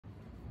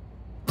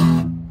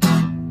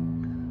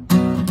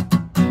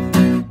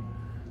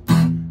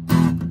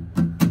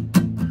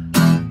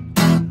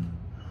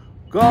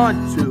Going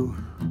to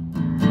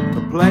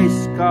a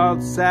place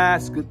called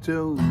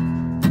Saskatoon,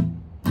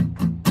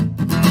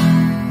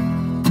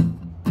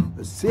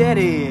 a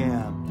city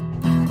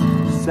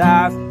in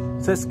South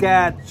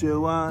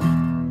Saskatchewan.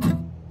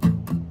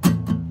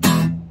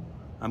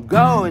 I'm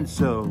going,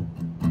 so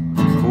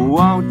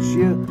won't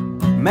you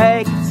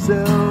make it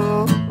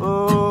so?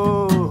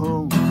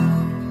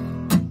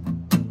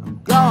 I'm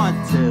going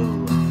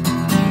to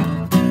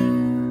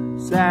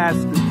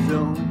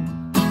Saskatoon.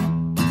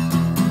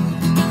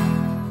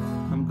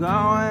 I'm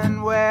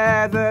going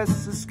where the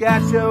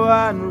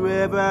Saskatchewan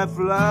River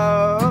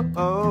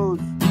flows,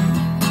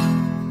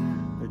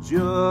 a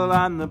jewel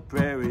on the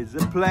prairies,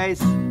 a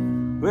place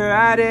where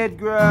I did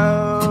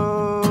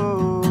grow,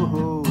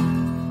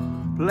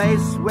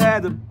 place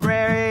where the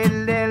prairie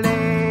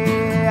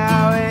lily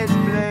always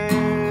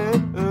blue.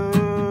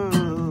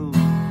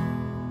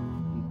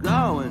 I'm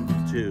going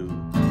to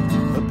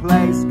a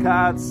place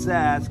called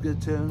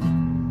Saskatoon.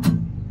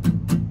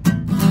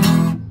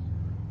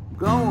 I'm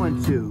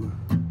going to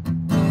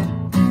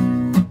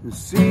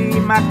see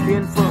my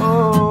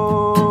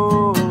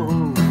kinfolk.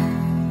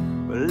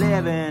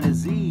 Living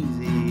is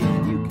easy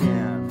and you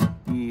can't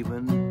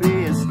even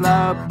be a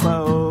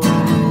slowpoke.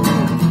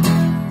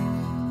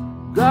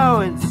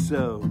 Going,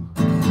 so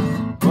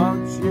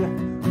won't you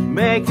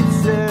make it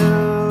so?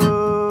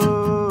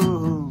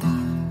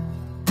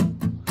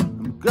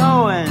 I'm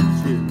going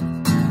to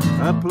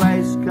a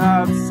place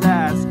called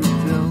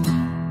Saskatoon.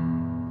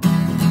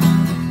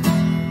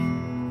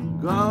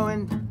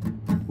 Going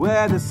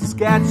where the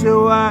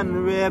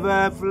Saskatchewan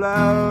River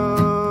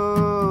flows,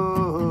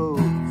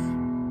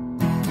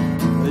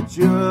 a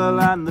jewel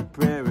on the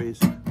prairies,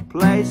 a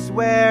place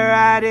where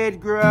I did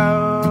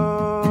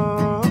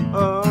grow,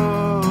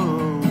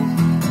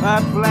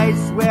 a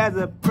place where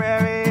the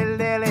prairie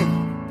lily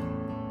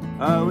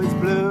always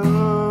blue.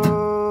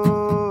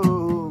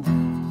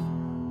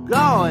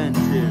 Going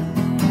to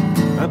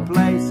a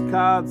place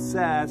called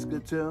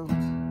Saskatoon.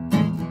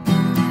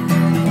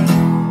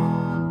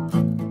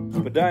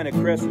 Spadina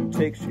Crescent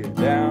takes you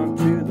down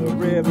to the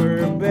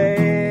riverbed,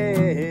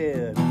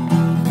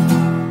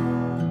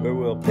 where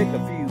we'll pick a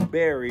few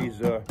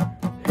berries or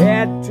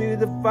head to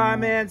the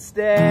farm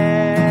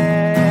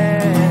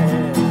instead.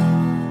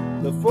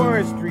 The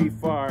forestry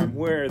farm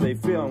where they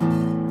filmed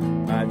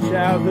my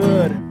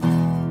childhood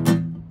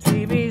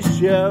TV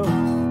show.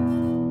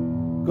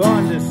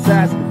 Going to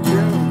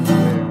Saskatoon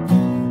where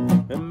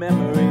the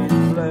memories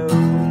flow.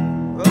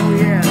 Oh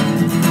yeah.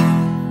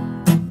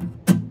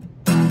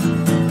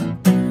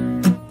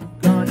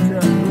 Going to a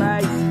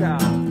place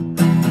called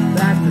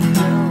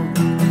Saskatoon.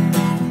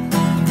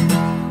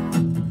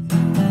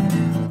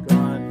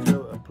 Going to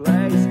a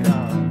place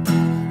called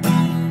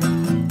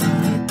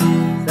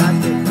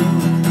Saskatoon.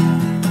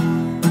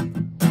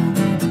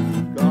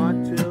 Going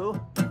to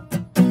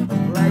a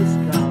place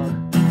called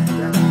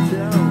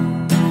Saskatoon.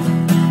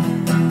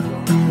 Going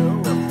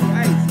to a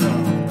place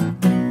called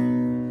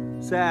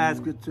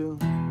Saskatoon.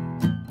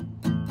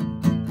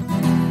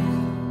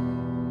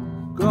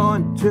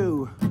 Going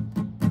to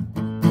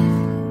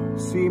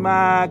see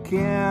my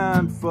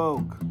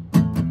kinfolk,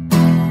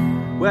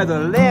 where the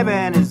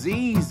living is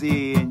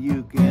easy and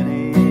you can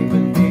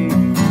even be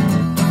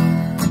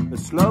a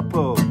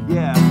slowpoke,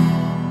 yeah.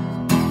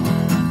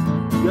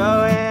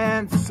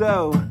 Going,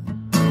 so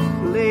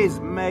please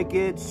make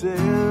it soon.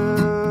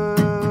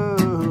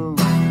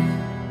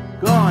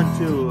 Going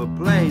to a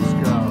place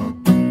called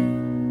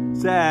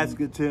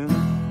Saskatoon.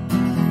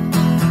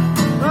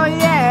 Oh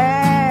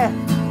yeah,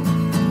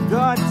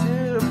 going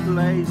to a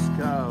place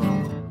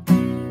called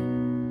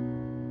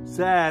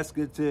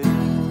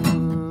Saskatoon.